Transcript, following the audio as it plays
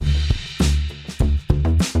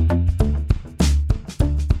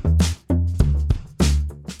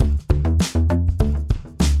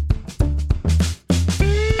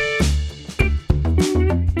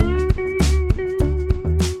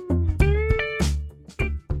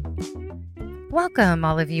Welcome,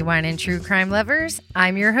 all of you wine and true crime lovers.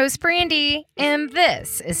 I'm your host, Brandy, and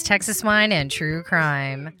this is Texas Wine and True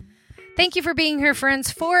Crime. Thank you for being here,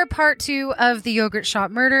 friends, for part 2 of the Yogurt Shop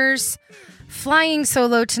Murders. Flying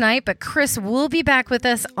solo tonight, but Chris will be back with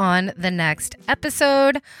us on the next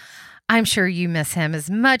episode. I'm sure you miss him as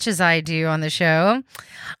much as I do on the show.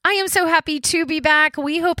 I am so happy to be back.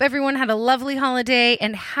 We hope everyone had a lovely holiday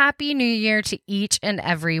and Happy New Year to each and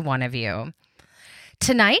every one of you.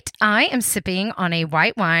 Tonight, I am sipping on a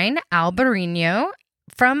white wine, Albarino,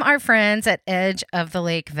 from our friends at Edge of the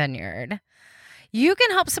Lake Vineyard. You can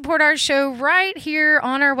help support our show right here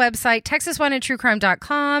on our website,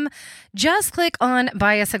 texaswineandtruecrime.com. Just click on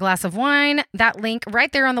Buy Us a Glass of Wine, that link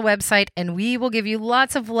right there on the website, and we will give you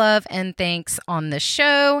lots of love and thanks on the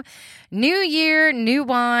show. New year, new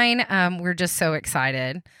wine. We're just so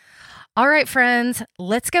excited. All right, friends,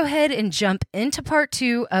 let's go ahead and jump into part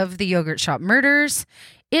 2 of the Yogurt Shop Murders.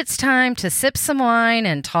 It's time to sip some wine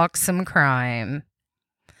and talk some crime.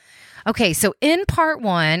 Okay, so in part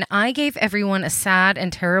 1, I gave everyone a sad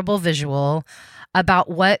and terrible visual about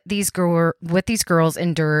what these girls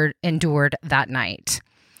endured that night.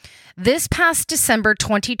 This past December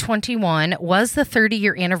 2021 was the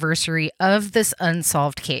 30-year anniversary of this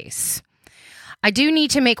unsolved case. I do need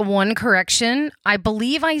to make one correction. I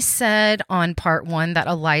believe I said on part 1 that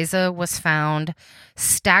Eliza was found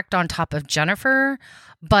stacked on top of Jennifer,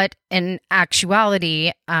 but in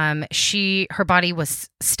actuality, her body was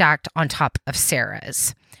stacked on top of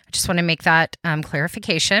Sarah's. I just want to make that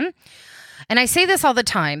clarification. And I say this all the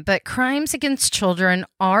time, but crimes against children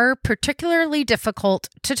are particularly difficult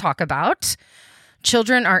to talk about.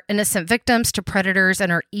 Children are innocent victims to predators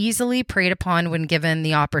and are easily preyed upon when given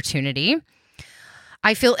the opportunity.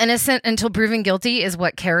 I feel innocent until proven guilty is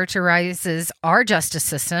what characterizes our justice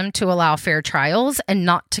system to allow fair trials and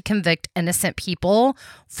not to convict innocent people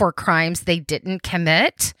for crimes they didn't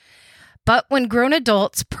commit. But when grown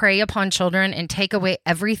adults prey upon children and take away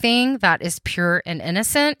everything that is pure and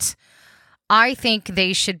innocent, I think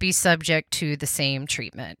they should be subject to the same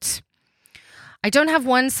treatment. I don't have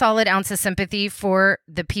one solid ounce of sympathy for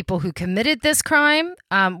the people who committed this crime.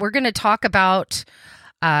 We're going to talk about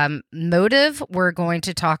motive. We're going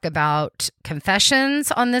to talk about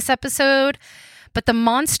confessions on this episode, but the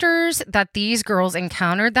monsters that these girls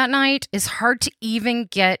encountered that night is hard to even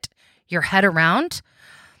get your head around.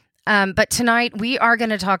 But tonight we are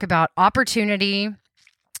going to talk about opportunity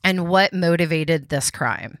and what motivated this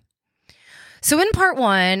crime. So in part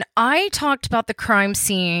 1, I talked about the crime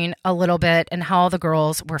scene a little bit and how the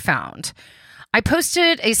girls were found. I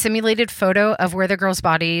posted a simulated photo of where the girls'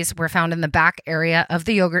 bodies were found in the back area of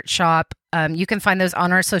the yogurt shop. You can find those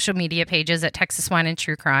on our social media pages at Texas Wine and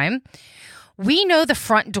True Crime. We know the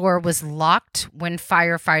front door was locked when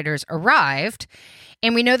firefighters arrived,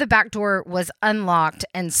 and we know the back door was unlocked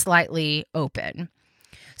and slightly open.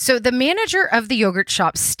 So the manager of the yogurt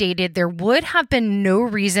shop stated there would have been no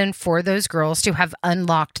reason for those girls to have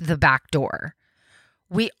unlocked the back door.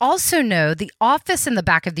 We also know the office in the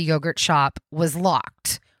back of the yogurt shop was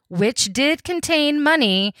locked, which did contain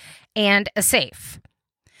money and a safe.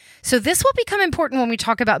 So this will become important when we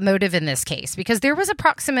talk about motive in this case, because there was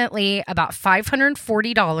approximately about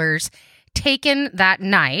 $540 taken that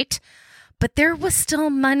night, but there was still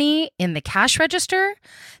money in the cash register.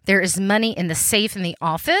 There is money in the safe in the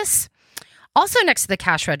office. Also next to the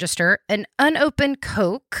cash register, an unopened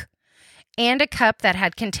Coke and a cup that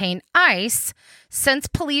had contained ice, since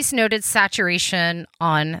police noted saturation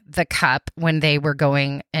on the cup when they were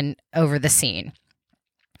going over the scene.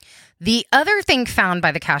 The other thing found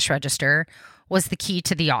by the cash register was the key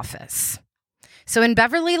to the office. So in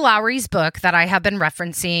Beverly Lowry's book that I have been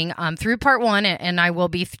referencing through part 1, and I will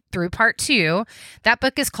be through part 2, that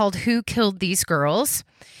book is called Who Killed These Girls?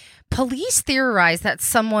 Police theorized that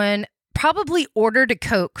someone probably ordered a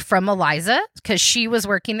Coke from Eliza because she was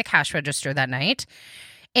working the cash register that night.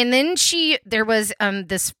 And then there was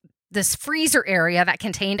this freezer area that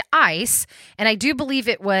contained ice. And I do believe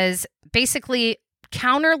it was basically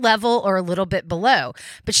counter level or a little bit below.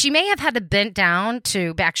 But she may have had to bend down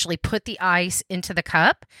to actually put the ice into the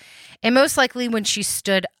cup. And most likely when she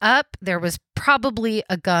stood up, there was probably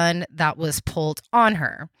a gun that was pulled on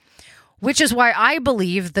her. Which is why I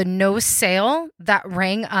believe the no sale that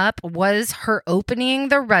rang up was her opening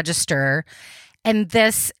the register. And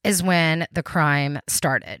this is when the crime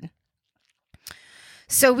started.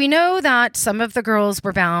 So we know that some of the girls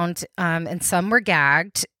were bound and some were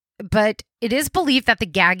gagged. But it is believed that the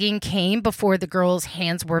gagging came before the girls'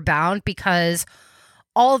 hands were bound because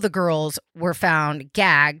all the girls were found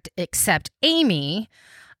gagged except Amy.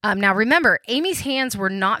 Now, remember, Amy's hands were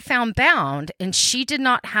not found bound, and she did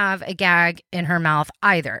not have a gag in her mouth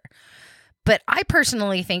either. But I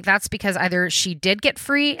personally think that's because either she did get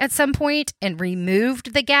free at some point and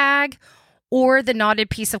removed the gag, or the knotted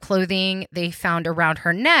piece of clothing they found around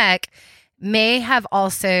her neck may have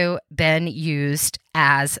also been used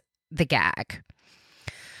as the gag.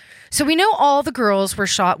 So we know all the girls were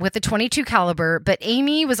shot with a .22 caliber, but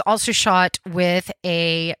Amy was also shot with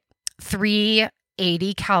a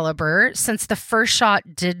 .380 caliber since the first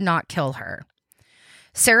shot did not kill her.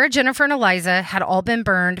 Sarah, Jennifer, and Eliza had all been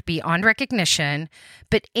burned beyond recognition,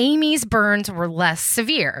 but Amy's burns were less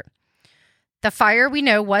severe. The fire, we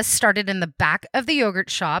know, was started in the back of the yogurt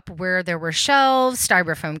shop where there were shelves,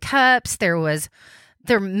 styrofoam cups, their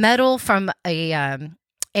metal from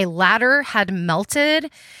a ladder had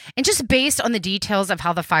melted. And just based on the details of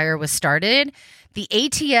how the fire was started, the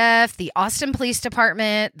ATF, the Austin Police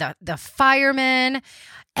Department, the firemen,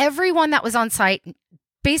 everyone that was on site,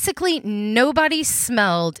 basically nobody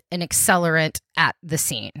smelled an accelerant at the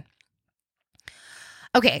scene.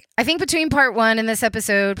 Okay, I think between part one and this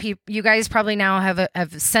episode, you guys probably now have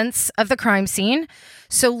a sense of the crime scene.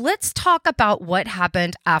 So let's talk about what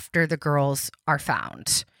happened after the girls are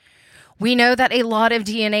found. We know that a lot of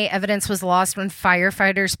DNA evidence was lost when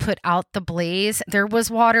firefighters put out the blaze. There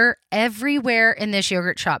was water everywhere in this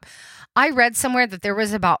yogurt shop. I read somewhere that there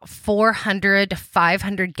was about 400 to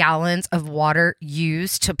 500 gallons of water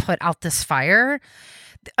used to put out this fire.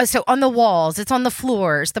 So on the walls, it's on the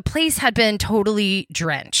floors. The place had been totally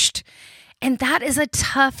drenched. And that is a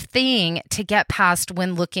tough thing to get past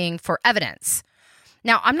when looking for evidence.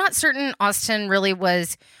 Now, I'm not certain Austin really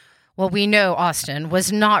was... Well, we know Austin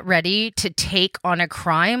was not ready to take on a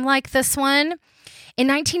crime like this one. In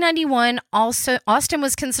 1991, also Austin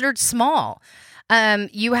was considered small.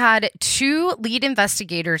 You had two lead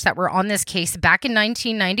investigators that were on this case back in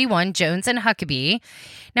 1991, Jones and Huckabee.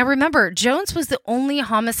 Now, remember, Jones was the only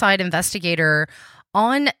homicide investigator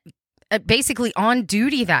on basically on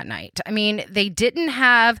duty that night. I mean, they didn't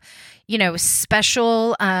have,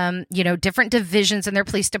 special, different divisions in their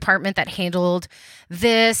police department that handled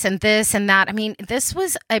this and that. I mean, this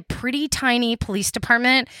was a pretty tiny police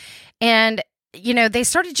department. And, they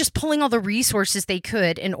started just pulling all the resources they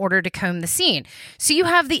could in order to comb the scene. So you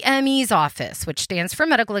have the ME's office, which stands for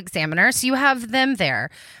medical examiner. So you have them there.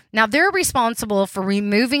 Now they're responsible for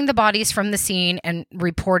removing the bodies from the scene and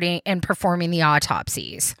reporting and performing the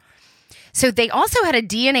autopsies. So they also had a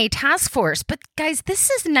DNA task force, but guys, this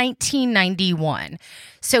is 1991.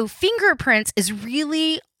 So fingerprints is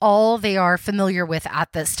really all they are familiar with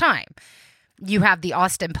at this time. You have the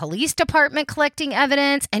Austin Police Department collecting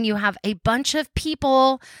evidence, and you have a bunch of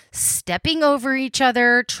people stepping over each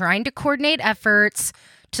other, trying to coordinate efforts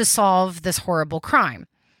to solve this horrible crime.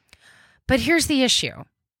 But here's the issue.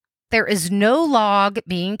 There is no log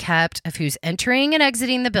being kept of who's entering and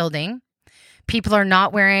exiting the building. People are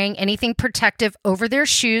not wearing anything protective over their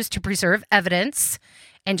shoes to preserve evidence,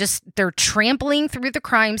 and they're trampling through the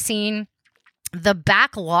crime scene. The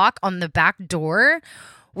back lock on the back door,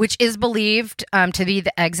 which is believed to be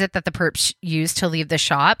the exit that the perps used to leave the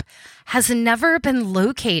shop, has never been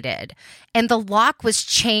located, and the lock was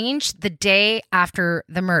changed the day after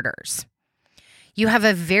the murders. You have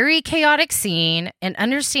a very chaotic scene, and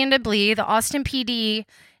understandably, the Austin PD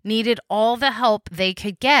needed all the help they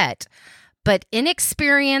could get. But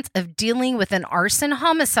inexperience of dealing with an arson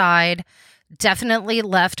homicide definitely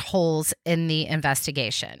left holes in the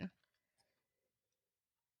investigation.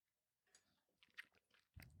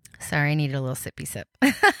 Sorry, I needed a little sippy sip.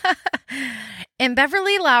 In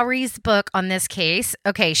Beverly Lowry's book on this case,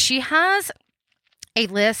 she has a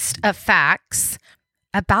list of facts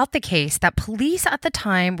about the case that police at the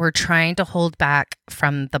time were trying to hold back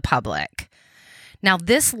from the public. Now,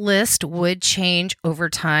 this list would change over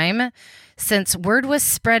time since word was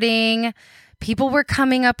spreading. People were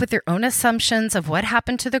coming up with their own assumptions of what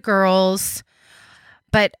happened to the girls.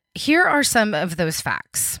 But here are some of those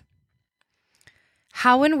facts.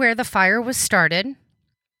 How and where the fire was started,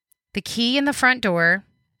 the key in the front door,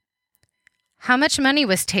 how much money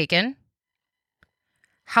was taken,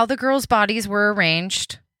 how the girls' bodies were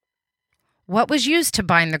arranged, what was used to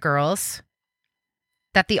bind the girls,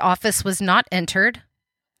 that the office was not entered,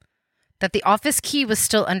 that the office key was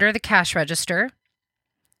still under the cash register,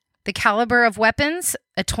 the caliber of weapons,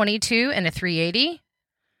 a .22 and a .380,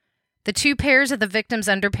 the two pairs of the victim's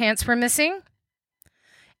underpants were missing,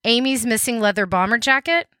 Amy's missing leather bomber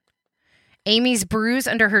jacket, Amy's bruise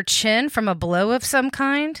under her chin from a blow of some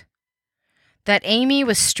kind, that Amy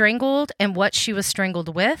was strangled and what she was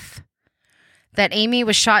strangled with, that Amy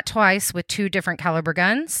was shot twice with two different caliber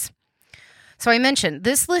guns. So I mentioned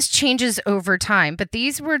this list changes over time, but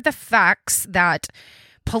these were the facts that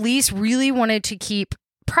police really wanted to keep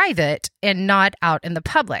private and not out in the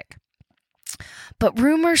public. But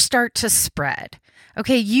rumors start to spread.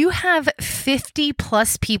 Okay, you have 50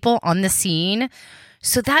 plus people on the scene.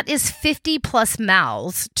 So that is 50 plus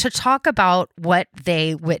mouths to talk about what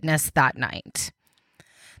they witnessed that night.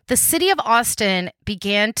 The city of Austin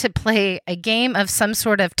began to play a game of some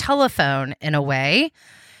sort of telephone in a way.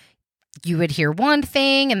 You would hear one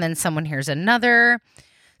thing and then someone hears another.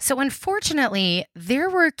 So unfortunately, there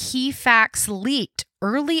were key facts leaked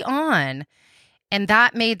early on, and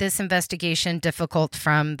that made this investigation difficult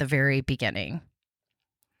from the very beginning.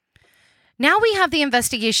 Now we have the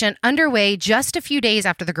investigation underway just a few days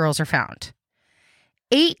after the girls are found.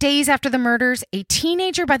 8 days after the murders, a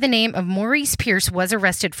teenager by the name of Maurice Pierce was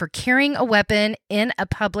arrested for carrying a weapon in a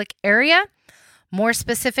public area, more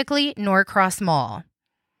specifically, Norcross Mall.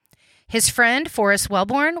 His friend, Forrest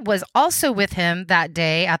Wellborn, was also with him that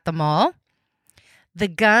day at the mall. The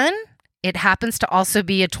gun, it happens to also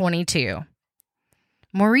be a .22.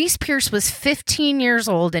 Maurice Pierce was 15 years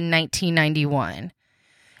old in 1991.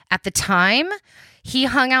 At the time, he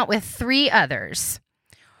hung out with 3 others: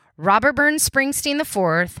 Robert Burns Springsteen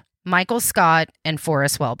IV, Michael Scott, and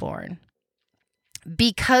Forrest Wellborn.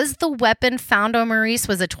 Because the weapon found on Maurice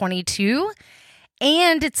was a .22,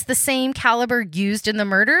 and it's the same caliber used in the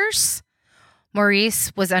murders,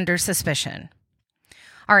 Maurice was under suspicion.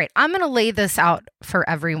 All right, I'm going to lay this out for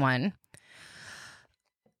everyone.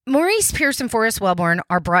 Maurice Pierce and Forrest Wellborn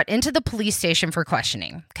are brought into the police station for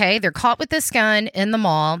questioning. Okay, they're caught with this gun in the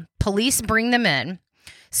mall. Police bring them in.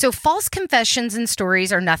 So false confessions and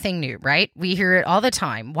stories are nothing new, right? We hear it all the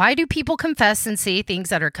time. Why do people confess and say things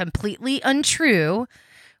that are completely untrue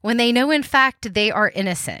when they know, in fact, they are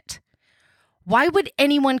innocent? Why would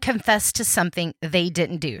anyone confess to something they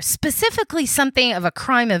didn't do, specifically something of a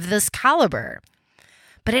crime of this caliber?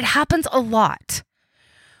 But it happens a lot.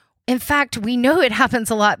 In fact, we know it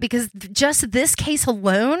happens a lot because just this case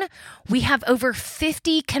alone, we have over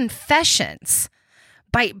 50 confessions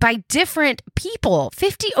by different people,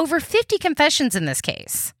 over 50 confessions in this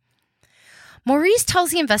case. Maurice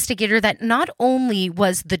tells the investigator that not only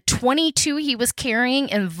was the .22 he was carrying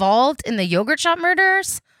involved in the yogurt shop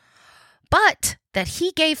murders, but that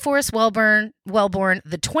he gave Forrest Wellborn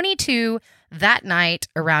the .22 that night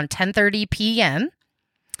around 10:30 p.m.,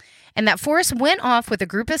 and that Forrest went off with a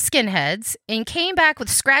group of skinheads and came back with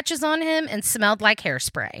scratches on him and smelled like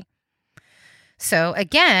hairspray. So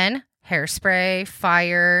again, hairspray,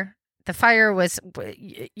 fire. The fire was,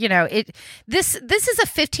 this is a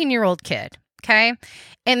 15-year-old kid, okay?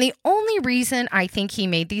 And the only reason I think he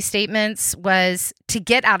made these statements was to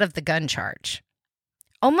get out of the gun charge.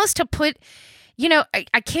 Almost to put,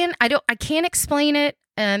 I can't explain it.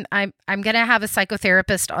 And I'm going to have a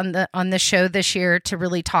psychotherapist on the show this year to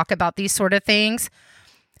really talk about these sort of things.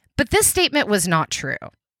 But this statement was not true.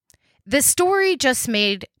 This story just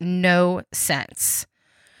made no sense.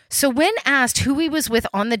 So when asked who he was with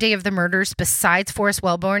on the day of the murders besides Forrest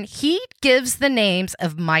Wellborn, he gives the names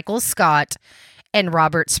of Michael Scott and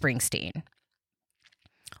Robert Springsteen.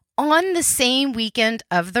 On the same weekend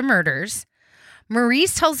of the murders,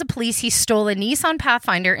 Maurice tells the police he stole a Nissan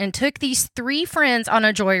Pathfinder and took these 3 friends on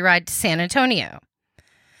a joyride to San Antonio.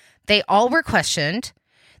 They all were questioned,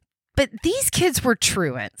 but these kids were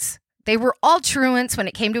truants. They were all truants when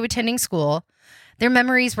it came to attending school. Their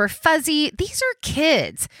memories were fuzzy. These are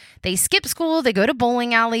kids. They skip school. They go to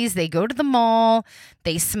bowling alleys. They go to the mall.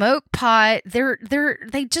 They smoke pot.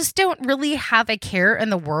 They just don't really have a care in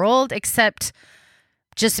the world except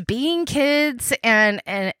just being kids and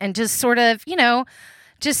just sort of,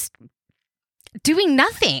 just doing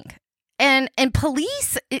nothing. And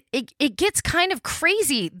police, it gets kind of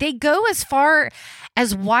crazy. They go as far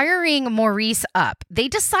as wiring Maurice up. They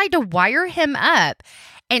decide to wire him up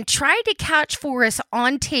and try to catch Forrest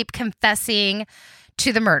on tape confessing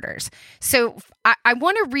to the murders. So I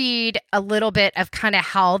want to read a little bit of kind of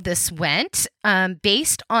how this went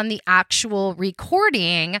based on the actual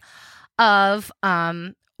recording of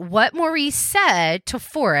what Maurice said to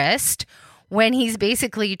Forrest when he's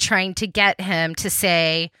basically trying to get him to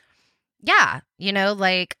say, yeah,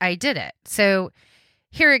 I did it. So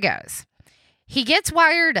here it goes. He gets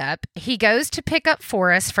wired up. He goes to pick up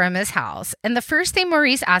Forrest from his house. And the first thing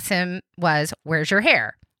Maurice asks him was, "Where's your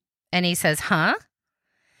hair?" And he says, "Huh?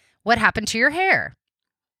 What happened to your hair?"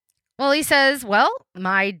 Well, he says, "Well,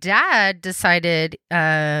 my dad decided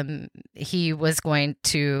he was going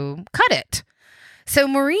to cut it." So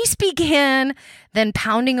Maurice began then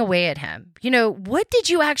pounding away at him. "What did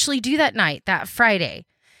you actually do that night, that Friday?"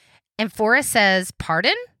 And Forrest says,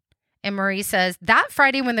 "Pardon?" And Maurice says, that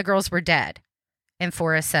Friday when the girls were dead. And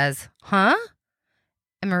Forrest says, huh?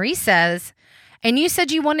 And Maurice says, and you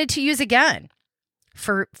said you wanted to use a gun.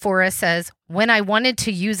 Forrest says, when I wanted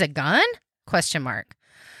to use a gun? ?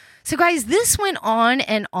 So guys, this went on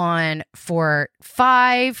and on for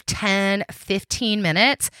 5, 10, 15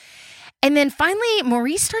 minutes. And then finally,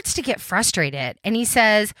 Maurice starts to get frustrated. And he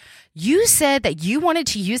says, you said that you wanted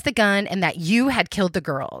to use the gun and that you had killed the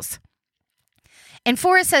girls. And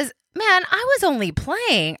Forrest says, man, I was only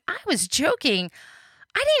playing. I was joking.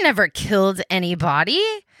 I didn't ever killed anybody.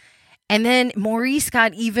 And then Maurice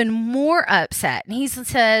got even more upset. And he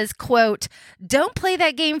says, quote, don't play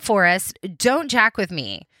that game, Forrest. Don't jack with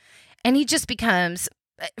me. And he just becomes,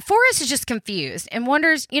 Forrest is just confused and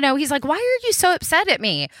wonders, he's like, why are you so upset at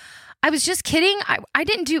me? I was just kidding. I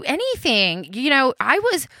didn't do anything. I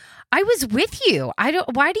was with you.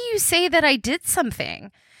 Why do you say that I did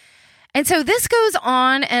something? And so this goes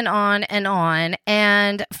on and on and on.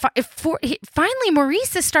 And finally,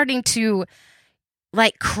 Maurice is starting to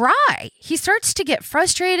cry. He starts to get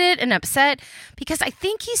frustrated and upset because I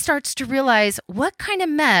think he starts to realize what kind of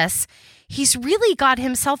mess he's really got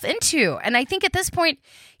himself into. And I think at this point,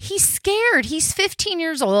 he's scared. He's 15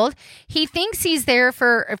 years old. He thinks he's there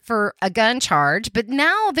for a gun charge, but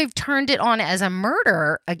now they've turned it on as a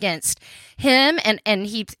murder against him, and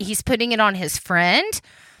he's putting it on his friend.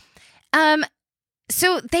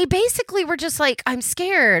 So they basically were just like, I'm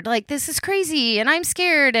scared. This is crazy, and I'm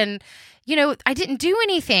scared, and I didn't do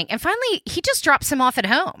anything. And finally, he just drops him off at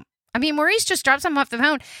home. I mean, Maurice just drops him off at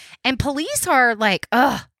home, and police are like,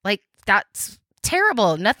 that's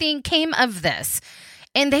terrible. Nothing came of this.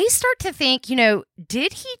 And they start to think,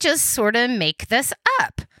 did he just sort of make this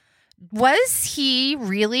up? Was he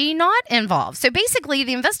really not involved? So basically,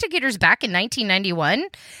 the investigators back in 1991,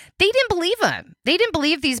 they didn't believe him. They didn't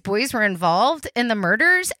believe these boys were involved in the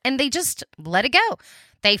murders, and they just let it go.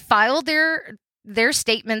 They filed their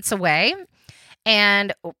statements away,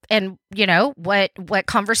 and what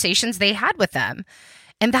conversations they had with them.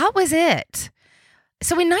 And that was it.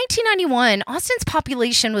 So in 1991, Austin's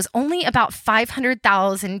population was only about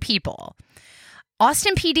 500,000 people.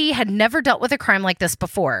 Austin PD had never dealt with a crime like this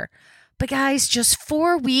before. But guys, just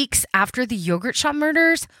 4 weeks after the yogurt shop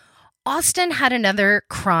murders, Austin had another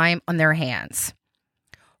crime on their hands.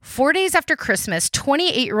 4 days after Christmas,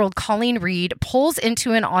 28-year-old Colleen Reed pulls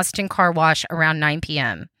into an Austin car wash around 9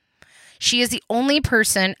 p.m. She is the only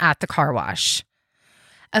person at the car wash.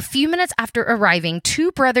 A few minutes after arriving, two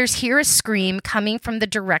brothers hear a scream coming from the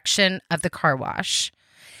direction of the car wash.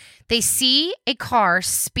 They see a car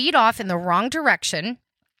speed off in the wrong direction,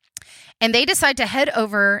 and they decide to head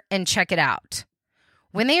over and check it out.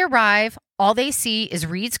 When they arrive, all they see is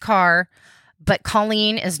Reed's car, but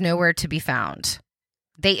Colleen is nowhere to be found.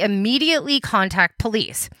 They immediately contact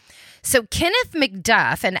police. So Kenneth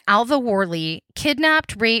McDuff and Alva Worley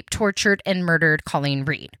kidnapped, raped, tortured, and murdered Colleen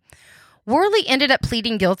Reed. Worley ended up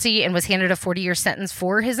pleading guilty and was handed a 40-year sentence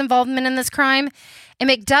for his involvement in this crime. And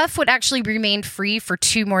McDuff would actually remain free for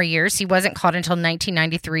 2 more years. He wasn't caught until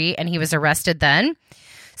 1993, and he was arrested then.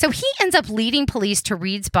 So he ends up leading police to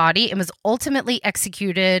Reed's body and was ultimately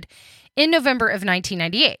executed in November of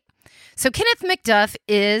 1998. So Kenneth McDuff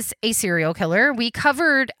is a serial killer. We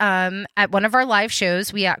covered at one of our live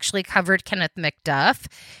shows, we actually covered Kenneth McDuff,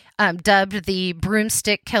 dubbed the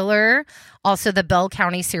Broomstick Killer, also the Bell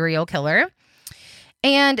County serial killer.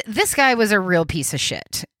 And this guy was a real piece of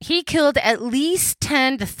shit. He killed at least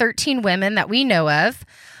 10 to 13 women that we know of,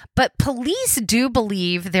 but police do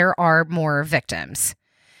believe there are more victims.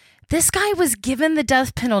 This guy was given the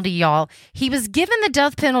death penalty, y'all. He was given the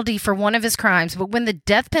death penalty for one of his crimes, but when the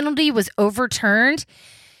death penalty was overturned,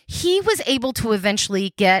 he was able to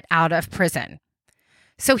eventually get out of prison.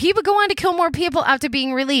 So he would go on to kill more people after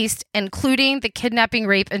being released, including the kidnapping,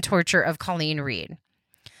 rape, and torture of Colleen Reed.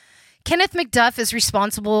 Kenneth McDuff is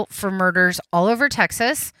responsible for murders all over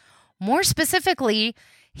Texas. More specifically,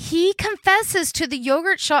 he confesses to the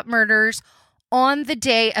yogurt shop murders on the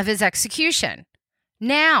day of his execution.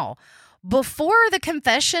 Now, before the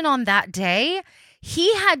confession on that day,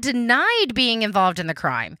 he had denied being involved in the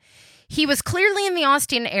crime. He was clearly in the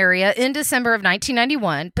Austin area in December of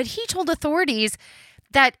 1991, but he told authorities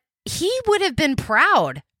that he would have been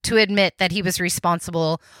proud to admit that he was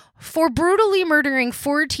responsible for brutally murdering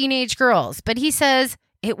 4 teenage girls. But he says,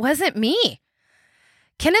 it wasn't me.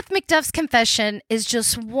 Kenneth McDuff's confession is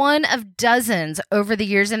just one of dozens over the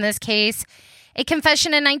years in this case. A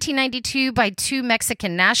confession in 1992 by 2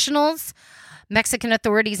 Mexican nationals. Mexican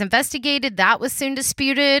authorities investigated. That was soon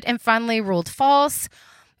disputed and finally ruled false.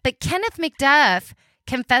 But Kenneth McDuff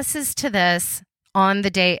confesses to this on the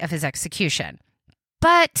day of his execution.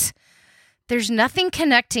 But There's nothing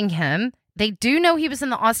connecting him. They do know he was in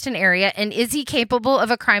the Austin area. And is he capable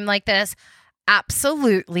of a crime like this?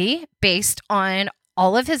 Absolutely, based on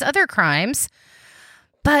all of his other crimes.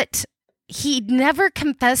 But he never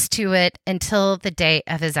confessed to it until the day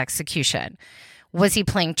of his execution. Was he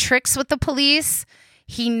playing tricks with the police?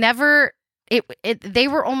 He never, they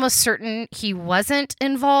were almost certain he wasn't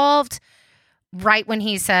involved right when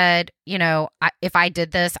he said, if I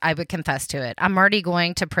did this, I would confess to it. I'm already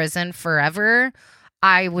going to prison forever.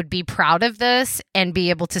 I would be proud of this and be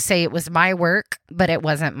able to say it was my work, but it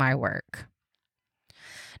wasn't my work.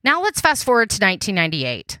 Now let's fast forward to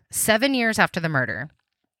 1998, 7 years after the murder.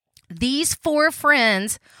 These 4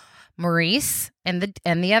 friends, Maurice and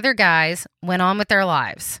the other guys, went on with their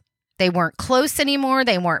lives. They weren't close anymore.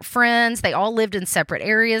 They weren't friends. They all lived in separate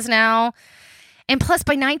areas now. And plus,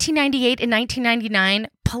 by 1998 and 1999,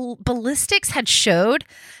 ballistics had showed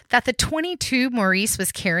that the .22 Maurice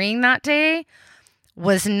was carrying that day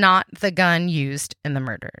was not the gun used in the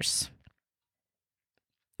murders.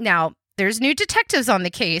 Now, there's new detectives on the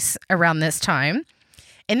case around this time,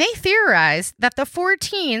 and they theorized that the 4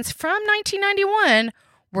 teens from 1991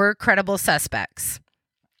 were credible suspects.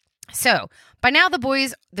 So, by now the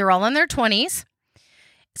boys, they're all in their 20s.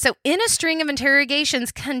 So, in a string of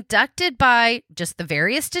interrogations conducted by just the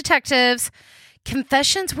various detectives,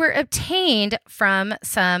 confessions were obtained from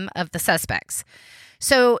some of the suspects.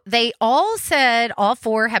 So, they all said all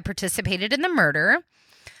 4 had participated in the murder.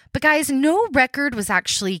 But guys, no record was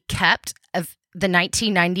actually kept of the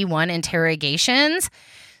 1991 interrogations.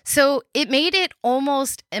 So, it made it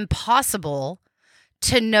almost impossible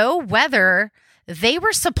to know whether they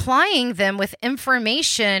were supplying them with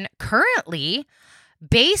information currently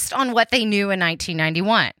based on what they knew in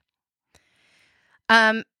 1991.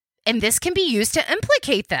 And this can be used to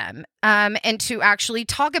implicate them and to actually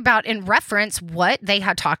talk about and reference what they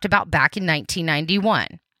had talked about back in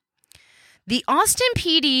 1991. The Austin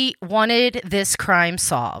PD wanted this crime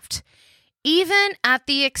solved, even at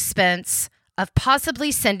the expense of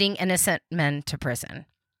possibly sending innocent men to prison.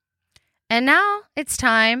 And now it's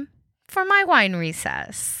time for my wine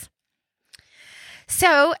recess.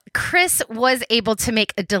 So Chris was able to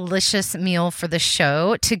make a delicious meal for the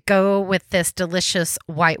show to go with this delicious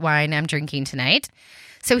white wine I'm drinking tonight.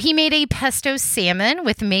 So he made a pesto salmon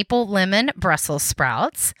with maple lemon Brussels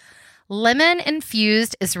sprouts,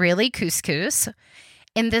 lemon-infused Israeli couscous,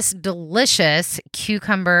 and this delicious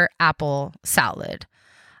cucumber apple salad.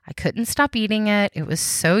 I couldn't stop eating it. It was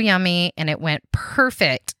so yummy, and it went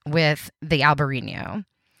perfect with the Albarino.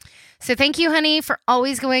 So thank you, honey, for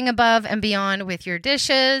always going above and beyond with your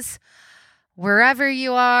dishes. Wherever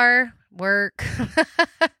you are, work.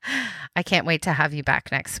 I can't wait to have you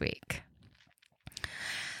back next week.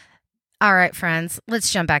 All right, friends,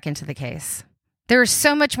 let's jump back into the case. There is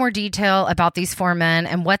so much more detail about these 4 men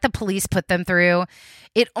and what the police put them through.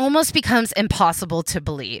 It almost becomes impossible to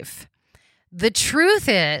believe. The truth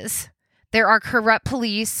is, there are corrupt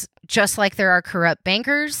police just like there are corrupt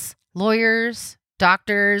bankers, lawyers,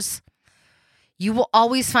 doctors. You will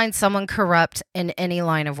always find someone corrupt in any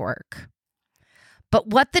line of work. But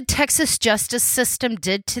what the Texas justice system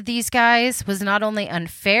did to these guys was not only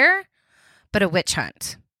unfair, but a witch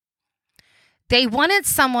hunt. They wanted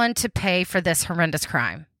someone to pay for this horrendous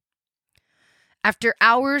crime. After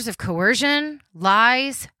hours of coercion,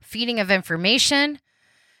 lies, feeding of information,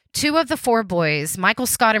 2 of the 4 boys, Michael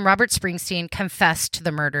Scott and Robert Springsteen, confessed to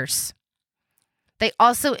the murders. They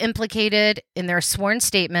also implicated in their sworn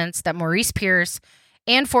statements that Maurice Pierce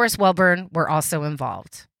and Forrest Welborn were also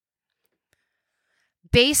involved.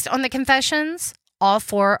 Based on the confessions, all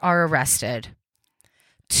 4 are arrested.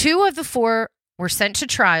 2 of the 4 were sent to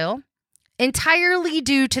trial entirely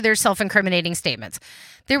due to their self-incriminating statements.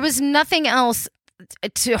 There was nothing else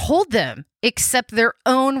to hold them except their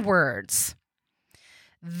own words.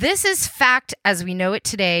 This is fact as we know it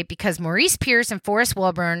today because Maurice Pierce and Forrest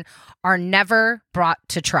Welborn are never brought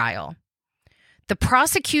to trial. The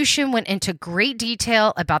prosecution went into great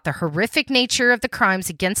detail about the horrific nature of the crimes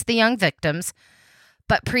against the young victims,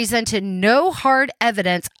 but presented no hard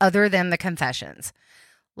evidence other than the confessions.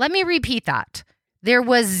 Let me repeat that. There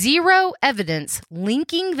was 0 evidence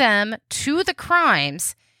linking them to the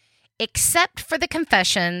crimes except for the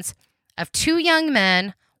confessions of 2 young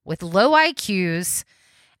men with low IQs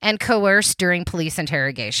and coerced during police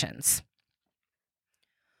interrogations.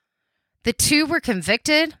 The 2 were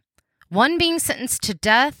convicted, one being sentenced to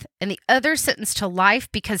death and the other sentenced to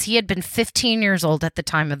life because he had been 15 years old at the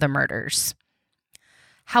time of the murders.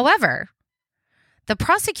 However, the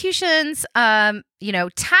prosecution's,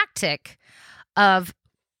 tactic of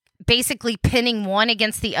basically pinning one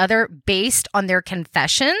against the other based on their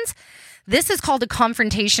confessions, This is called a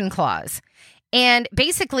confrontation clause. And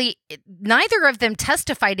basically, neither of them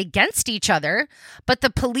testified against each other, but the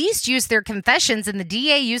police used their confessions and the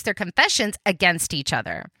DA used their confessions against each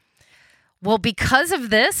other. Well, because of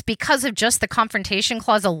this, because of just the confrontation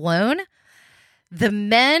clause alone,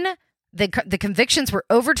 the convictions were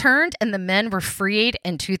overturned and the men were freed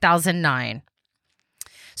in 2009.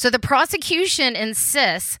 So the prosecution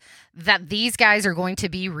insists that these guys are going to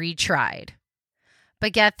be retried.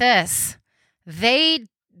 But get this,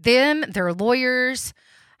 their lawyers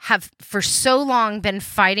have for so long been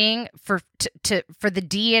fighting for the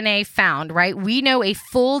DNA found, right? We know a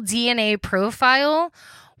full DNA profile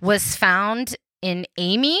was found in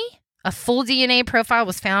Amy. A full DNA profile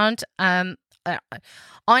was found on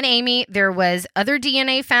Amy. There was other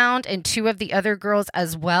DNA found in 2 of the other girls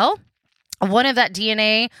as well. One of that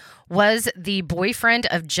DNA was the boyfriend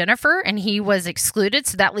of Jennifer, and he was excluded.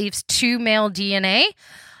 So that leaves 2 male DNA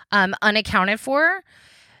unaccounted for.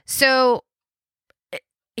 So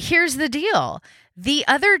here's the deal. The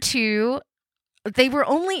other 2, they were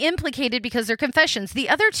only implicated because they're confessions. The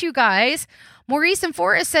other 2 guys, Maurice and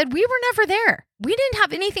Forrest, said, we were never there. We didn't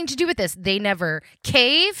have anything to do with this. They never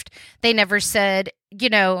caved. They never said,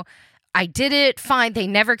 I did it. Fine. They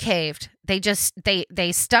never caved. They just,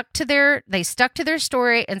 they stuck to their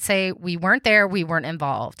story and say, we weren't there. We weren't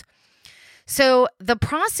involved. So the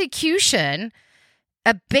prosecution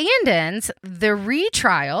abandons the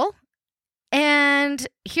retrial. And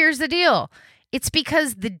here's the deal. It's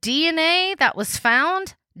because the DNA that was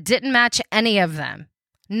found didn't match any of them.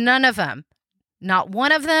 None of them. Not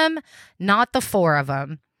one of them, not the 4 of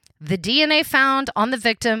them. The DNA found on the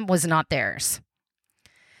victim was not theirs.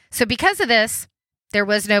 So because of this, there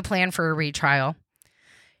was no plan for a retrial.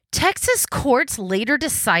 Texas courts later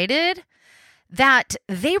decided that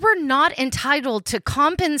they were not entitled to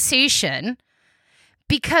compensation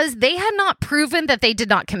because they had not proven that they did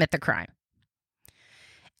not commit the crime.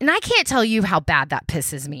 And I can't tell you how bad that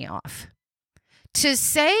pisses me off. To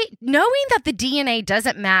say, knowing that the DNA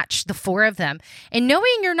doesn't match the 4 of them, and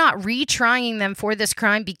knowing you're not retrying them for this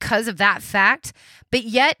crime because of that fact, but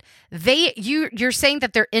yet you're saying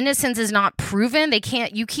that their innocence is not proven.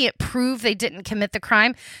 You can't prove they didn't commit the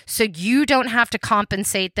crime, so you don't have to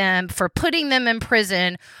compensate them for putting them in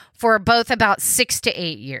prison for both about 6 to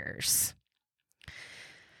 8 years.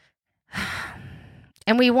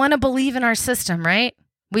 And we want to believe in our system, right?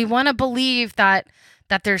 We want to believe that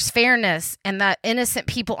there's fairness and that innocent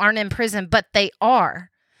people aren't in prison, but they are.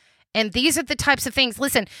 And these are the types of things.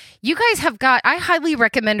 Listen, you guys I highly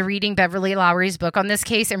recommend reading Beverly Lowry's book on this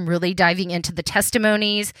case and really diving into the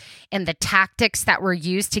testimonies and the tactics that were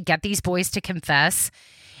used to get these boys to confess.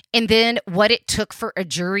 And then what it took for a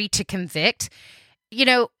jury to convict.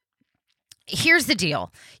 Here's the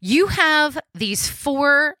deal. You have these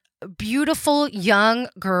 4 beautiful young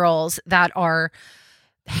girls that are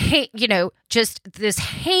just this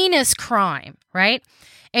heinous crime, right?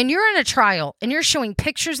 And you're in a trial and you're showing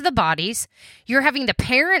pictures of the bodies. You're having the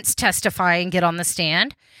parents testify and get on the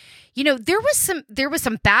stand. There was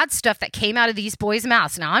some bad stuff that came out of these boys'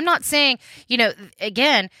 mouths. Now, I'm not saying,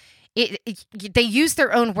 again, they used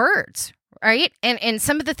their own words, right? And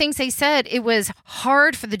some of the things they said, it was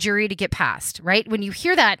hard for the jury to get past, right? When you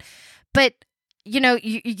hear that, but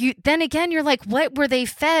you then again, you're like, what were they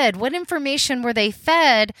fed? What information were they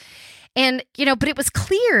fed? And, but it was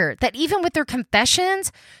clear that even with their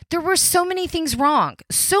confessions, there were so many things wrong,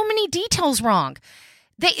 so many details wrong.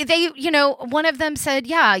 They one of them said,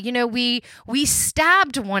 we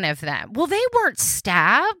stabbed one of them. Well, they weren't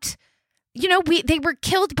stabbed. They were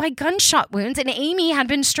killed by gunshot wounds and Amy had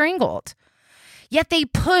been strangled. Yet they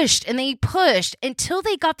pushed and they pushed until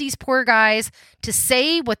they got these poor guys to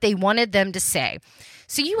say what they wanted them to say.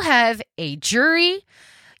 So you have a jury,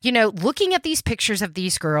 looking at these pictures of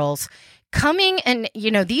these girls, coming and,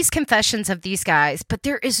 these confessions of these guys, but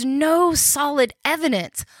there is no solid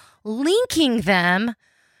evidence linking them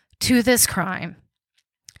to this crime.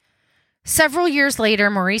 Several years later,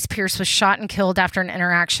 Maurice Pierce was shot and killed after an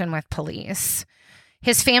interaction with police.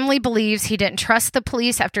 His family believes he didn't trust the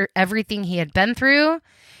police after everything he had been through,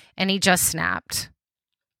 and he just snapped.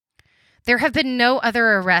 There have been no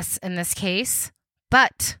other arrests in this case,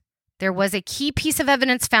 but there was a key piece of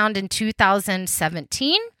evidence found in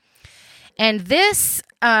 2017, and this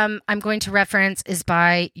I'm going to reference is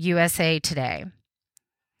by USA Today.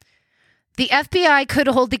 The FBI could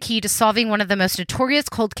hold the key to solving one of the most notorious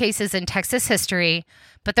cold cases in Texas history,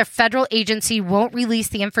 but the federal agency won't release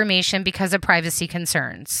the information because of privacy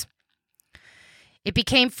concerns. It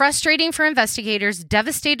became frustrating for investigators,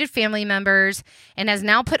 devastated family members, and has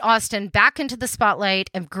now put Austin back into the spotlight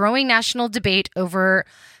of growing national debate over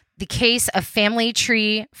the case of family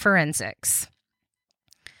tree forensics.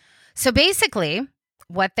 So basically,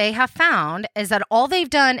 what they have found is that all they've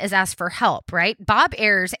done is ask for help, right? Bob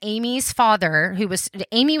Ayers, Amy's father,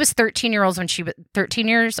 Amy was 13 years old when she was 13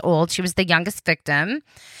 years old. She was the youngest victim.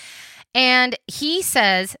 And he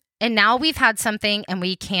says, and now we've had something and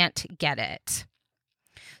we can't get it.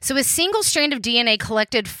 So a single strand of DNA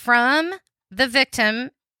collected from the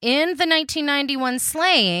victim in the 1991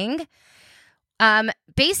 slaying,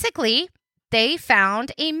 basically, they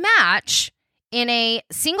found a match in a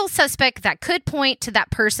single suspect that could point to that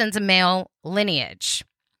person's male lineage.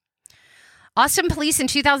 Austin police in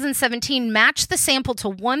 2017 matched the sample to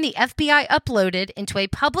one the FBI uploaded into a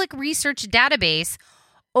public research database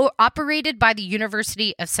operated by the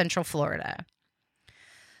University of Central Florida.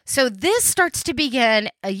 So this starts to begin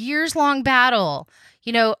a years-long battle,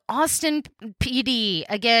 Austin PD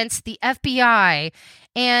against the FBI,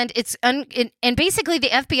 and and basically the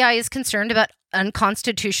FBI is concerned about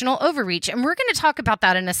unconstitutional overreach. And we're going to talk about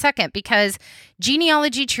that in a second because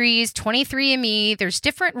genealogy trees, 23andMe, there's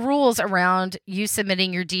different rules around you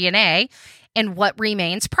submitting your DNA and what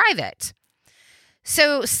remains private.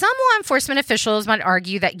 So some law enforcement officials might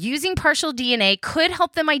argue that using partial DNA could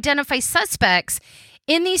help them identify suspects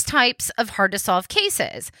in these types of hard-to-solve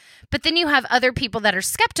cases. But then you have other people that are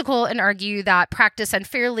skeptical and argue that practice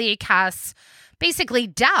unfairly casts basically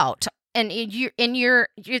doubt. And you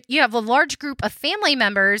have a large group of family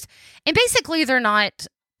members, and basically they're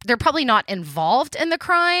probably not involved in the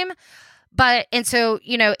crime, and so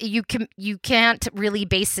you can't really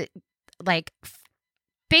base it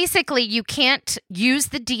basically you can't use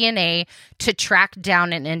the DNA to track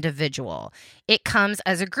down an individual. It comes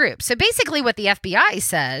as a group. So basically what the FBI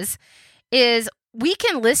says is we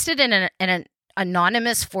can list it in an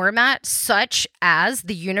anonymous format such as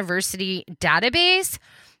the university database,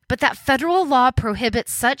 but that federal law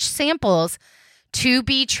prohibits such samples to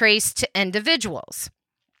be traced to individuals.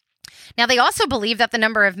 Now, they also believe that the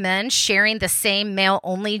number of men sharing the same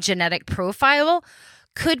male-only genetic profile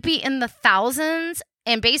could be in the thousands,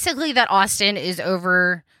 and basically that Austin is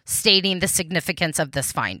overstating the significance of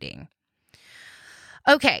this finding.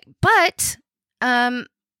 Okay, but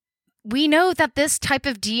we know that this type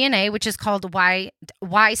of DNA, which is called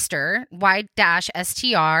Y-STR,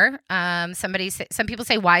 Y-STR, some people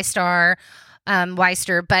say Y-STAR,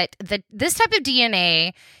 Y-STR, but this type of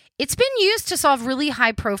DNA, it's been used to solve really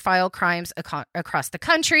high-profile crimes across the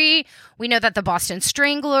country. We know that the Boston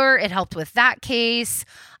Strangler, it helped with that case.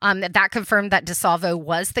 That confirmed that DeSalvo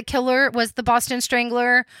was the Boston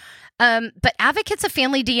Strangler. But advocates of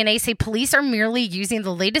family DNA say police are merely using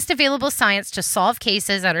the latest available science to solve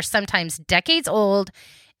cases that are sometimes decades old,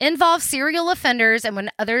 involve serial offenders, and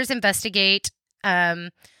when others investigate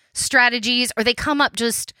strategies or they come up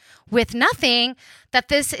just with nothing, that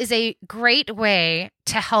this is a great way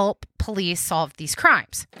to help police solve these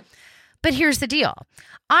crimes. But here's the deal.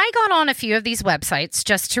 I got on a few of these websites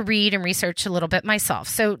just to read and research a little bit myself.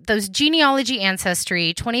 So those genealogy,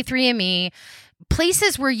 ancestry, 23andMe,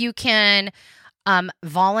 places where you can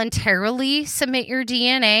voluntarily submit your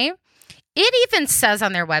DNA. It even says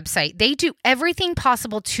on their website, they do everything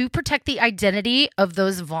possible to protect the identity of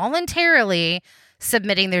those voluntarily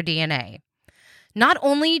submitting their DNA. Not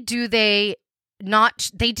only do they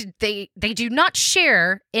do not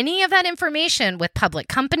share any of that information with public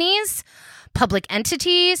companies, public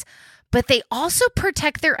entities, but they also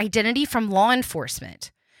protect their identity from law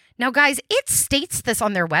enforcement. Now, guys, it states this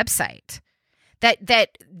on their website that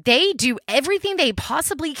they do everything they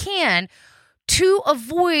possibly can to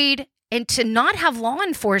avoid and to not have law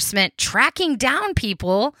enforcement tracking down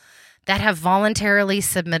people that have voluntarily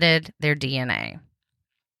submitted their DNA.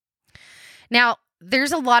 Now,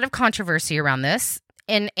 there's a lot of controversy around this.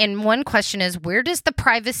 And one question is, where does the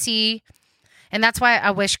privacy, and that's why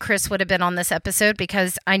I wish Chris would have been on this episode,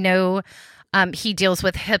 because I know he deals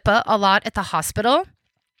with HIPAA a lot at the hospital,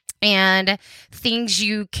 and things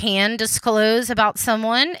you can disclose about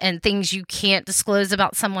someone and things you can't disclose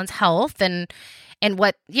about someone's health and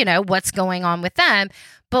what, what's going on with them.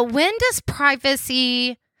 But when does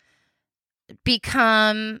privacy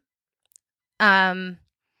become, should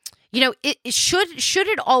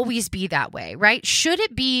it always be that way, right? Should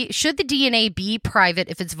the DNA be private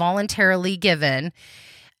if it's voluntarily given?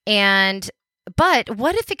 But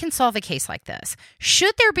what if it can solve a case like this?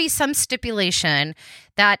 Should there be some stipulation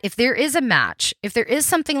that if there is a match, if there is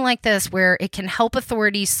something like this where it can help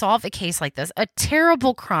authorities solve a case like this, a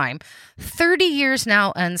terrible crime, 30 years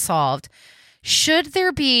now unsolved, should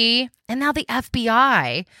there be, and now the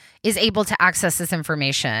FBI is able to access this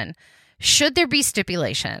information, should there be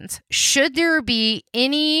stipulations? Should there be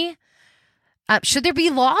any Should there be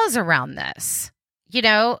laws around this?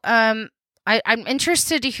 I'm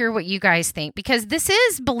interested to hear what you guys think, because this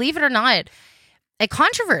is, believe it or not, a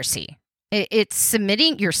controversy. You're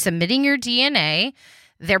submitting your DNA.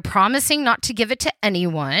 They're promising not to give it to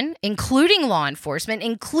anyone, including law enforcement,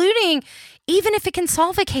 including even if it can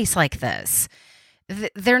solve a case like this.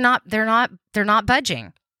 They're not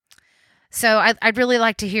budging. So I'd really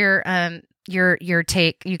like to hear your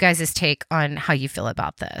take, you guys' take on how you feel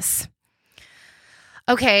about this.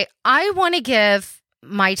 Okay, I want to give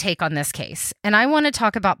my take on this case, and I want to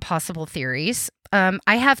talk about possible theories.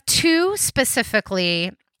 I have two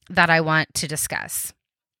specifically that I want to discuss.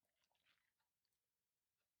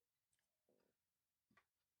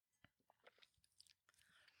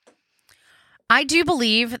 I do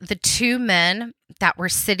believe the two men that were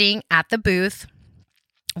sitting at the booth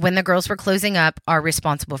when the girls were closing up are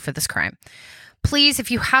responsible for this crime. Please, if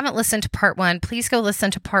you haven't listened to part one, please go listen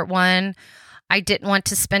to part one. I didn't want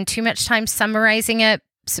to spend too much time summarizing it,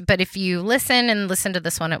 but if you listen to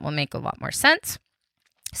this one, it will make a lot more sense.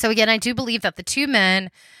 So again, I do believe that the two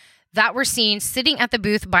men that were seen sitting at the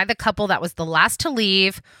booth by the couple that was the last to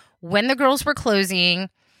leave when the girls were closing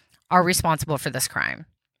are responsible for this crime.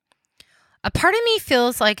 A part of me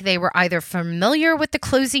feels like they were either familiar with the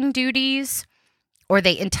closing duties, or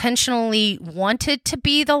they intentionally wanted to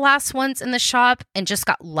be the last ones in the shop and just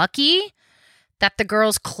got lucky that the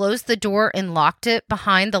girls closed the door and locked it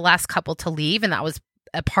behind the last couple to leave, and that was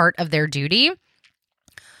a part of their duty.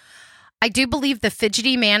 I do believe the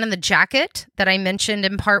fidgety man in the jacket that I mentioned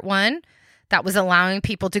in part one, that was allowing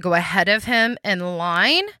people to go ahead of him in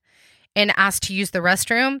line and ask to use the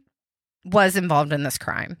restroom, was involved in this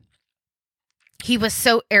crime. He was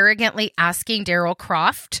so arrogantly asking Daryl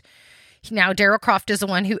Croft. Now, Daryl Croft is the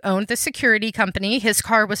one who owned the security company. His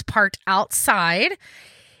car was parked outside.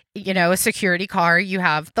 A security car, you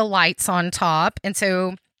have the lights on top. And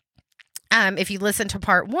so if you listen to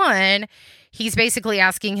part one, he's basically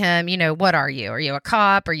asking him, what are you? Are you a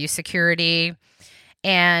cop? Are you security?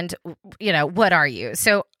 And, what are you?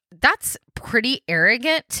 So that's pretty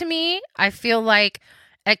arrogant to me. I feel like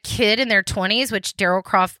a kid in their 20s, which Daryl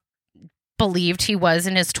Croft believed he was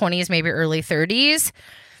in his 20s, maybe early 30s,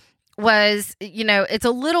 was, it's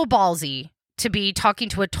a little ballsy to be talking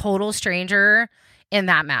to a total stranger in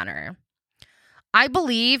that manner. I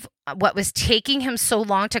believe what was taking him so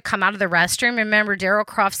long to come out of the restroom, remember Daryl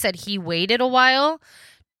Croft said he waited a while,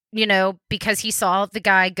 because he saw the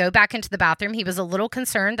guy go back into the bathroom. He was a little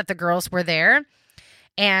concerned that the girls were there.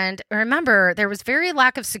 And remember, there was very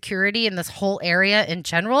lack of security in this whole area in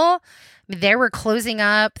general. They were closing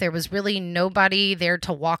up. There was really nobody there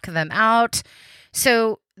to walk them out.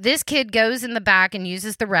 So this kid goes in the back and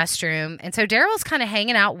uses the restroom. And so Daryl's kind of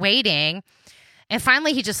hanging out waiting. And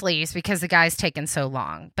finally, he just leaves because the guy's taken so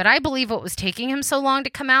long. But I believe what was taking him so long to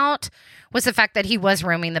come out was the fact that he was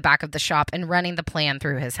roaming the back of the shop and running the plan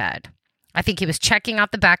through his head. I think he was checking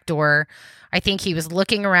out the back door. I think he was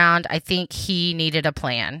looking around. I think he needed a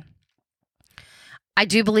plan. I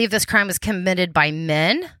do believe this crime was committed by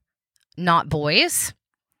men, not boys.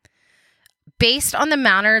 Based on the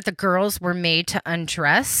manner the girls were made to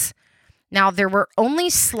undress. Now, there were only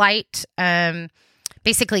slight,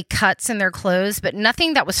 basically cuts in their clothes, but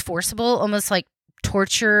nothing that was forcible, almost like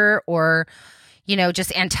torture or,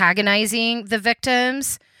 just antagonizing the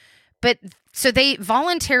victims. But so they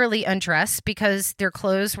voluntarily undressed because their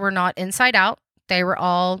clothes were not inside out. They were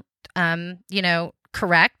all,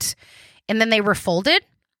 correct. And then they were folded.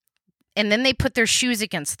 And then they put their shoes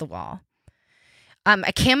against the wall.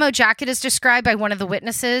 A camo jacket is described by one of the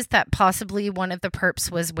witnesses that possibly one of the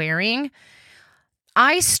perps was wearing.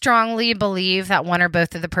 I strongly believe that one or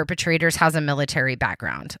both of the perpetrators has a military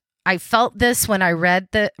background. I felt this when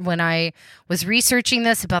I was researching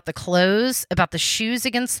this about the clothes, about the shoes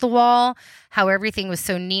against the wall, how everything was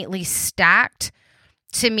so neatly stacked.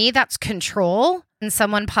 To me, that's control and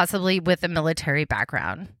someone possibly with a military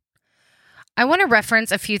background. I want to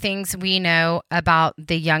reference a few things we know about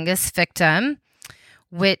the youngest victim,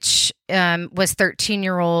 which was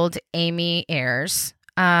 13-year-old Amy Ayers.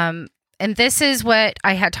 And this is what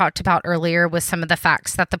I had talked about earlier with some of the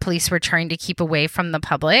facts that the police were trying to keep away from the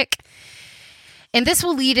public. And this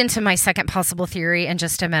will lead into my second possible theory in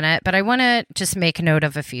just a minute, but I want to just make note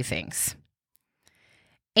of a few things.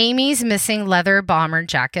 Amy's missing leather bomber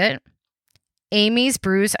jacket, Amy's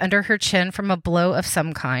bruise under her chin from a blow of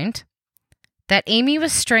some kind, that Amy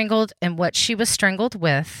was strangled and what she was strangled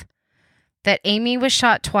with, that Amy was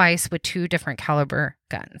shot twice with 2 different caliber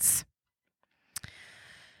guns.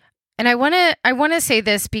 And I want to say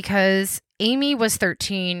this because Amy was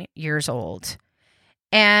 13 years old.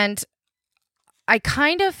 And I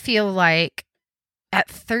kind of feel like at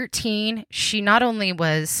 13, she not only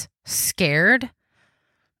was scared,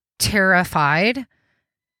 terrified,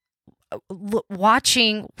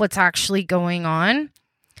 watching what's actually going on.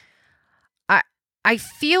 I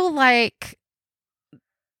feel like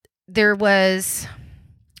there was,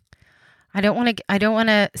 I don't want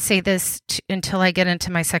to say this until I get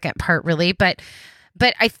into my second part really, but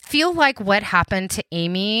I feel like what happened to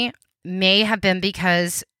Amy may have been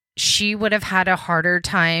because she would have had a harder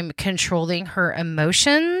time controlling her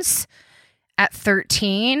emotions at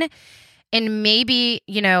 13. And maybe,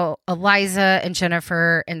 Eliza and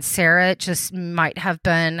Jennifer and Sarah just might have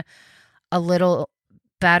been a little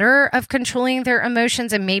better of controlling their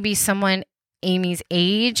emotions. And maybe someone Amy's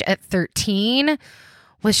age at 13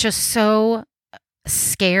 was just so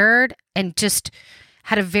scared and just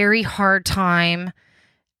had a very hard time,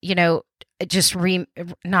 I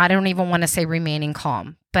don't even want to say remaining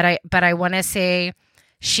calm, but I want to say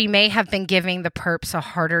she may have been giving the perps a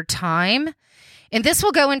harder time. And this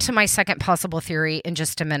will go into my second possible theory in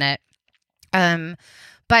just a minute.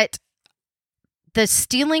 But the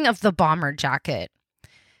stealing of the bomber jacket,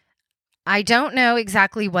 I don't know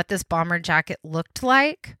exactly what this bomber jacket looked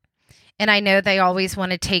like. And I know they always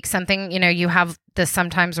want to take something, you have this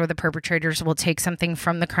sometimes where the perpetrators will take something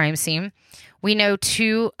from the crime scene. We know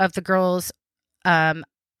 2 of the girls'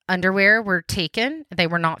 underwear were taken. They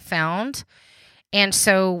were not found. And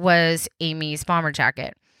so was Amy's bomber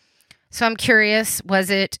jacket. So I'm curious,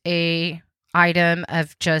 was it a item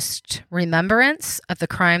of just remembrance of the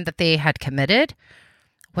crime that they had committed?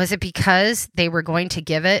 Was it because they were going to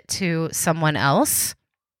give it to someone else?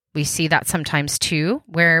 We see that sometimes too,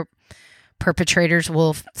 where perpetrators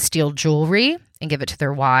will steal jewelry and give it to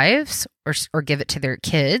their wives or give it to their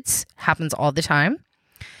kids. Happens all the time.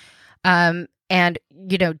 And,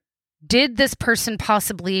 did this person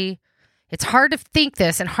possibly, it's hard to think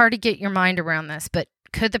this and hard to get your mind around this, but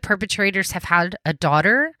could the perpetrators have had a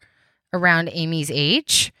daughter around Amy's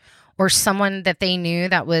age or someone that they knew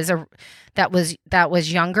that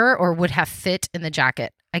was younger or would have fit in the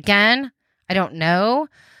jacket? Again, I don't know,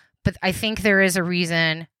 but I think there is a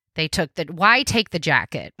reason they took why take the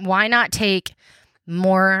jacket? Why not take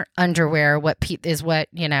more underwear?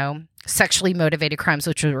 Sexually motivated crimes,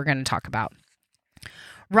 which we're going to talk about.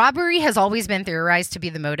 Robbery has always been theorized to be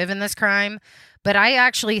the motive in this crime, but I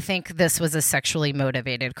actually think this was a sexually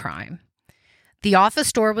motivated crime. The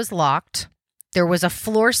office door was locked. There was a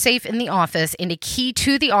floor safe in the office and a key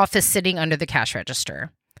to the office sitting under the cash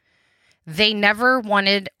register. They never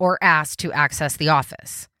wanted or asked to access the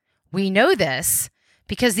office. We know this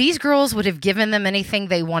because these girls would have given them anything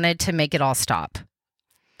they wanted to make it all stop.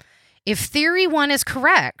 If theory 1 is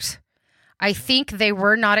correct, I think they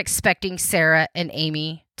were not expecting Sarah and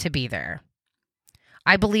Amy to be there.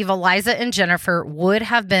 I believe Eliza and Jennifer would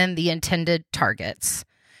have been the intended targets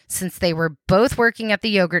since they were both working at the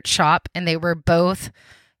yogurt shop and they were both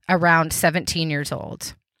around 17 years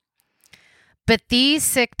old. But these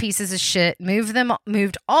sick pieces of shit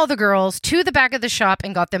moved all the girls to the back of the shop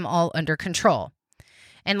and got them all under control.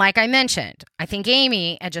 And like I mentioned, I think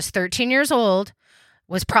Amy, at just 13 years old,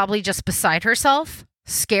 was probably just beside herself,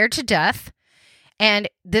 scared to death. And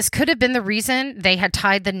this could have been the reason they had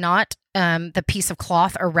tied the knot, the piece of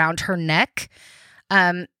cloth around her neck.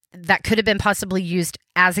 That could have been possibly used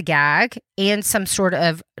as a gag and some sort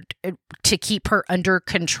of to keep her under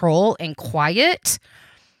control and quiet,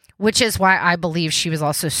 which is why I believe she was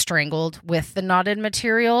also strangled with the knotted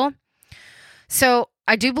material. So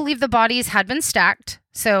I do believe the bodies had been stacked.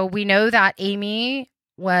 So we know that Amy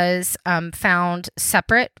was found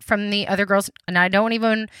separate from the other girls.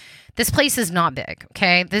 And this place is not big,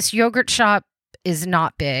 okay? This yogurt shop is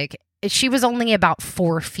not big. She was only about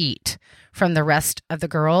 4 feet from the rest of the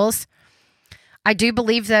girls. I do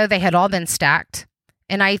believe, though, they had all been stacked.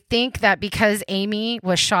 And I think that because Amy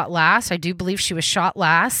was shot last, I do believe she was shot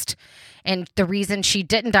last. And the reason she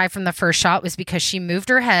didn't die from the first shot was because she moved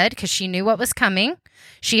her head because she knew what was coming.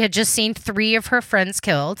 She had just seen 3 of her friends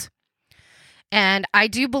killed. And I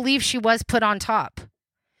do believe she was put on top.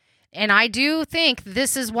 And I do think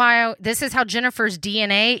this is how Jennifer's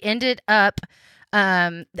DNA ended up.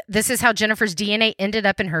 This is how Jennifer's DNA ended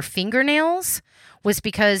up in her fingernails, was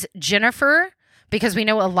because we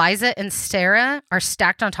know Eliza and Sarah are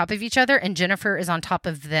stacked on top of each other and Jennifer is on top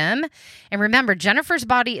of them. And remember, Jennifer's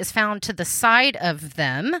body is found to the side of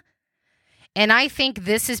them. And I think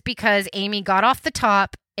this is because Amy got off the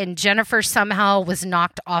top and Jennifer somehow was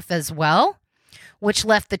knocked off as well, which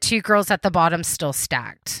left the 2 girls at the bottom still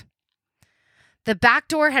stacked. The back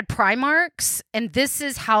door had pry marks, and this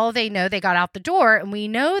is how they know they got out the door. And we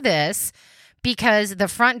know this because the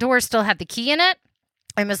front door still had the key in it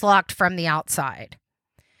and was locked from the outside.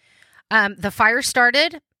 The fire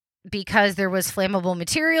started because there was flammable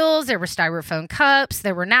materials, there were styrofoam cups,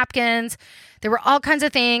 there were napkins, there were all kinds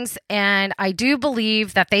of things. And I do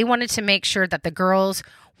believe that they wanted to make sure that the girls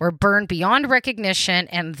were burned beyond recognition.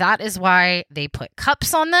 And that is why they put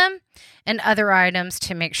cups on them and other items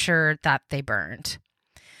to make sure that they burned.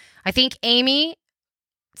 I think Amy,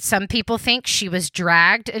 some people think she was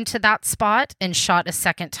dragged into that spot and shot a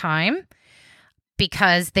second time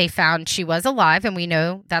because they found she was alive, and we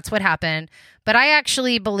know that's what happened. But I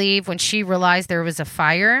actually believe when she realized there was a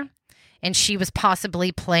fire and she was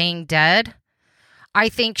possibly playing dead, I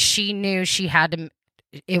think she knew she had to,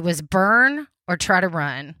 it was burn or try to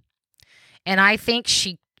run. And I think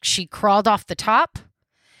she crawled off the top,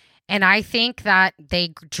 and I think that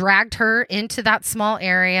they dragged her into that small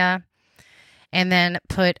area and then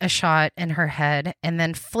put a shot in her head and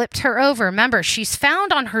then flipped her over. Remember, she's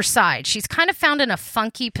found on her side. She's kind of found in a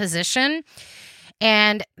funky position.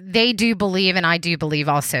 And they do believe, and I do believe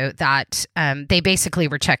also, that they basically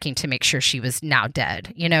were checking to make sure she was now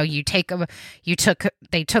dead. You know,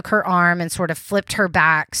 they took her arm and sort of flipped her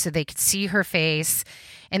back so they could see her face,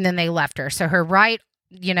 and then they left her. So her right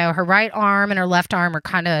arm and her left arm are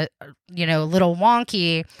kind of, a little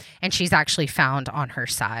wonky, and she's actually found on her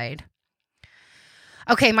side.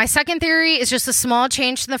 Okay, my second theory is just a small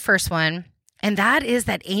change to the first one, and that is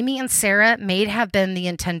that Amy and Sarah may have been the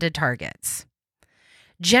intended targets.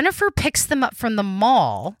 Jennifer picks them up from the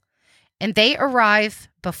mall, and they arrive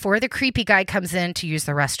before the creepy guy comes in to use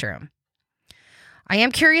the restroom. I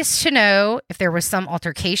am curious to know if there was some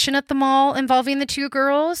altercation at the mall involving the two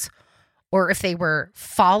girls, or if they were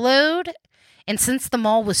followed. And since the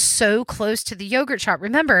mall was so close to the yogurt shop,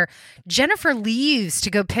 remember, Jennifer leaves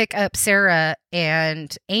to go pick up Sarah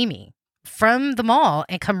and Amy from the mall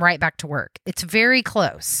and come right back to work. It's very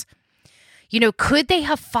close. Could they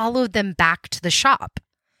have followed them back to the shop?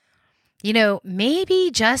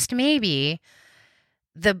 Maybe, just maybe,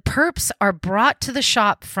 the perps are brought to the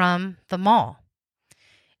shop from the mall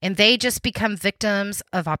and they just become victims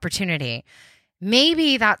of opportunity.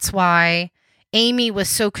 Maybe that's why Amy was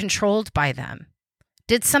so controlled by them.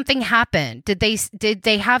 Did something happen? Did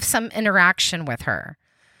they have some interaction with her?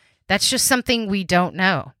 That's just something we don't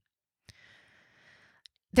know.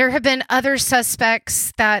 There have been other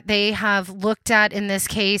suspects that they have looked at in this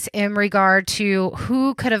case in regard to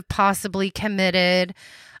who could have possibly committed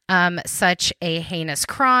such a heinous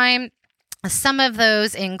crime. Some of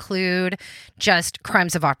those include just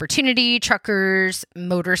crimes of opportunity, truckers,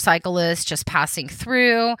 motorcyclists just passing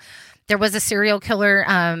through. There was a serial killer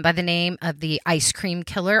by the name of the Ice Cream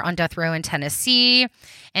Killer on death row in Tennessee.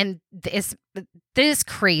 And this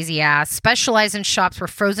crazy ass specialized in shops where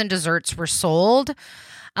frozen desserts were sold.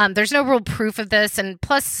 There's no real proof of this. And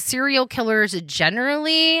plus, serial killers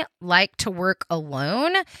generally like to work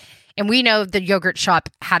alone. And we know the yogurt shop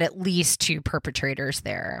had at least two perpetrators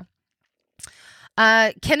there.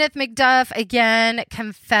 Kenneth McDuff, again,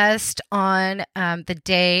 confessed on the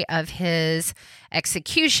day of his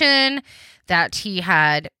execution that he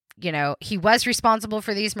had, he was responsible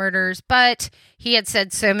for these murders, but he had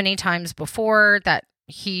said so many times before that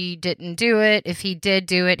he didn't do it. If he did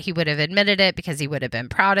do it, he would have admitted it because he would have been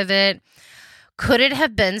proud of it. Could it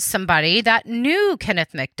have been somebody that knew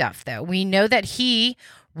Kenneth McDuff, though? We know that he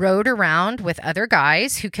rode around with other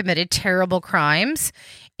guys who committed terrible crimes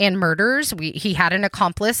and murders. He had an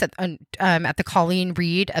accomplice at the Colleen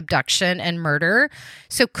Reed abduction and murder.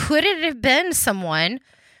 So could it have been someone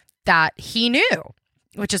that he knew,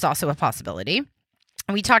 which is also a possibility.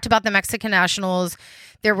 And we talked about the Mexican nationals.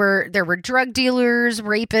 There were drug dealers,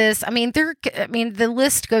 rapists. The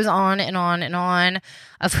list goes on and on and on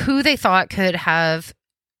of who they thought could have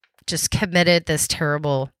just committed this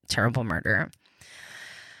terrible, terrible murder.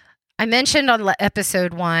 I mentioned on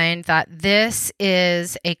episode 1 that this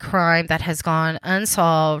is a crime that has gone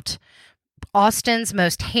unsolved. Austin's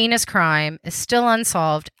most heinous crime is still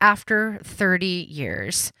unsolved after 30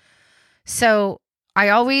 years. So I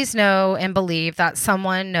always know and believe that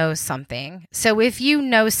someone knows something. So if you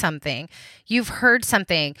know something, you've heard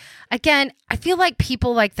something. Again, I feel like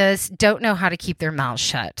people like this don't know how to keep their mouths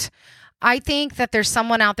shut. I think that there's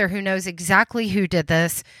someone out there who knows exactly who did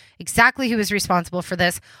this, exactly who was responsible for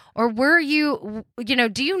this. Or were you,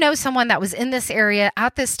 do you know someone that was in this area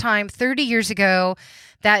at this time 30 years ago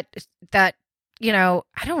that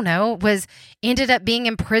I don't know, ended up being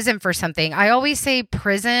in prison for something? I always say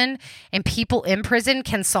prison and people in prison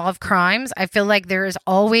can solve crimes. I feel like there is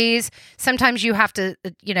always, sometimes you have to,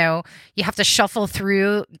 shuffle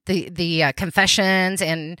through the confessions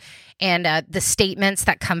and the statements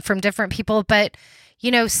that come from different people. But,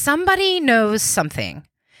 somebody knows something.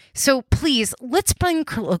 So please, let's bring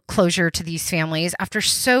closure to these families after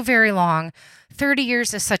so very long. 30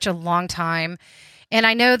 years is such a long time. And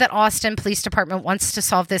I know that Austin Police Department wants to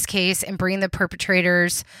solve this case and bring the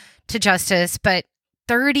perpetrators to justice, but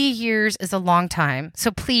 30 years is a long time.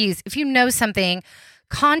 So please, if you know something,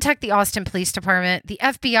 contact the Austin Police Department, the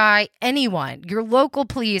FBI, anyone, your local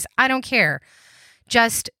police, I don't care.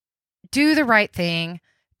 Just do the right thing,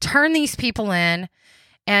 turn these people in.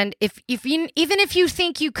 And even if you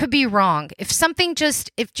think you could be wrong, if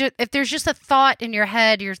there's just a thought in your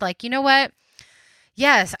head, you're like, you know what?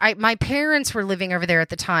 Yes, my parents were living over there at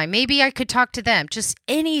the time. Maybe I could talk to them. Just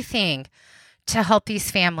anything to help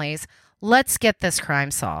these families. Let's get this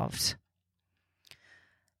crime solved.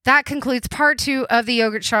 That concludes part 2 of the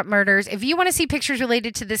Yogurt Shop murders. If you want to see pictures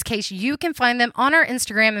related to this case, you can find them on our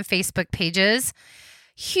Instagram and Facebook pages.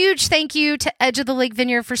 Huge thank you to Edge of the Lake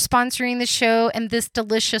Vineyard for sponsoring the show and this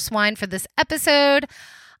delicious wine for this episode.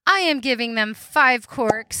 I am giving them 5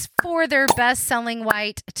 corks for their best-selling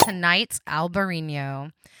white, tonight's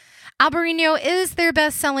Albarino. Albarino is their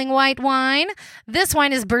best-selling white wine. This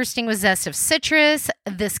wine is bursting with zest of citrus.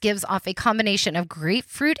 This gives off a combination of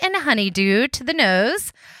grapefruit and honeydew to the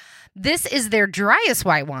nose. This is their driest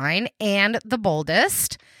white wine and the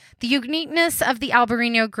boldest. The uniqueness of the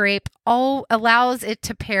Albarino grape allows it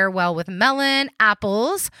to pair well with melon,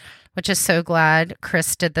 apples, which is so glad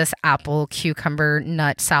Chris did this apple cucumber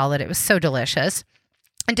nut salad. It was so delicious.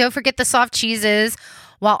 And don't forget the soft cheeses,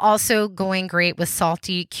 while also going great with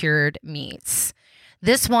salty cured meats.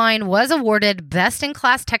 This wine was awarded Best in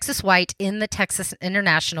Class Texas White in the Texas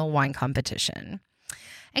International Wine Competition.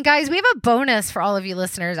 And guys, we have a bonus for all of you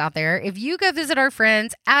listeners out there. If you go visit our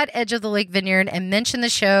friends at Edge of the Lake Vineyard and mention the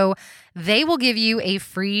show, they will give you a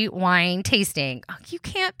free wine tasting. Oh, you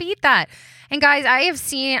can't beat that. And guys,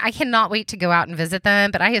 I cannot wait to go out and visit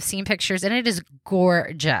them, but I have seen pictures and it is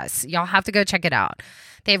gorgeous. Y'all have to go check it out.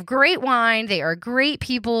 They have great wine. They are great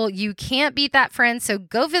people. You can't beat that, friends. So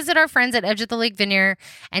go visit our friends at Edge of the Lake Vineyard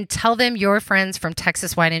and tell them your friends from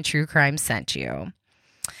Texas Wine and True Crime sent you.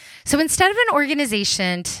 So instead of an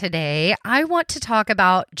organization today, I want to talk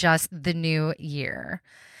about just the new year.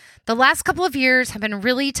 The last couple of years have been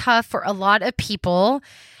really tough for a lot of people,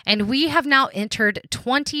 and we have now entered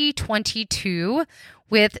 2022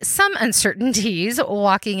 with some uncertainties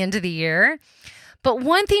walking into the year. But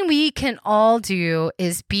one thing we can all do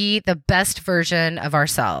is be the best version of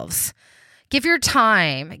ourselves. Give your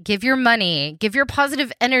time, give your money, give your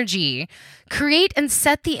positive energy, create and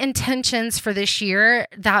set the intentions for this year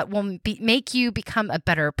that will make you become a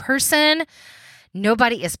better person.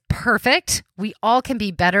 Nobody is perfect. We all can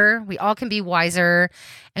be better. We all can be wiser,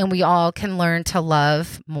 and we all can learn to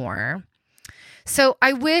love more. So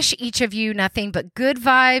I wish each of you nothing but good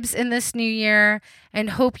vibes in this new year and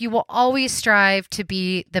hope you will always strive to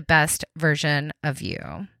be the best version of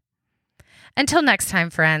you. Until next time,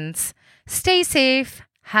 friends. Stay safe,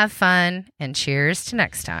 have fun, and cheers to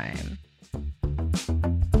next time.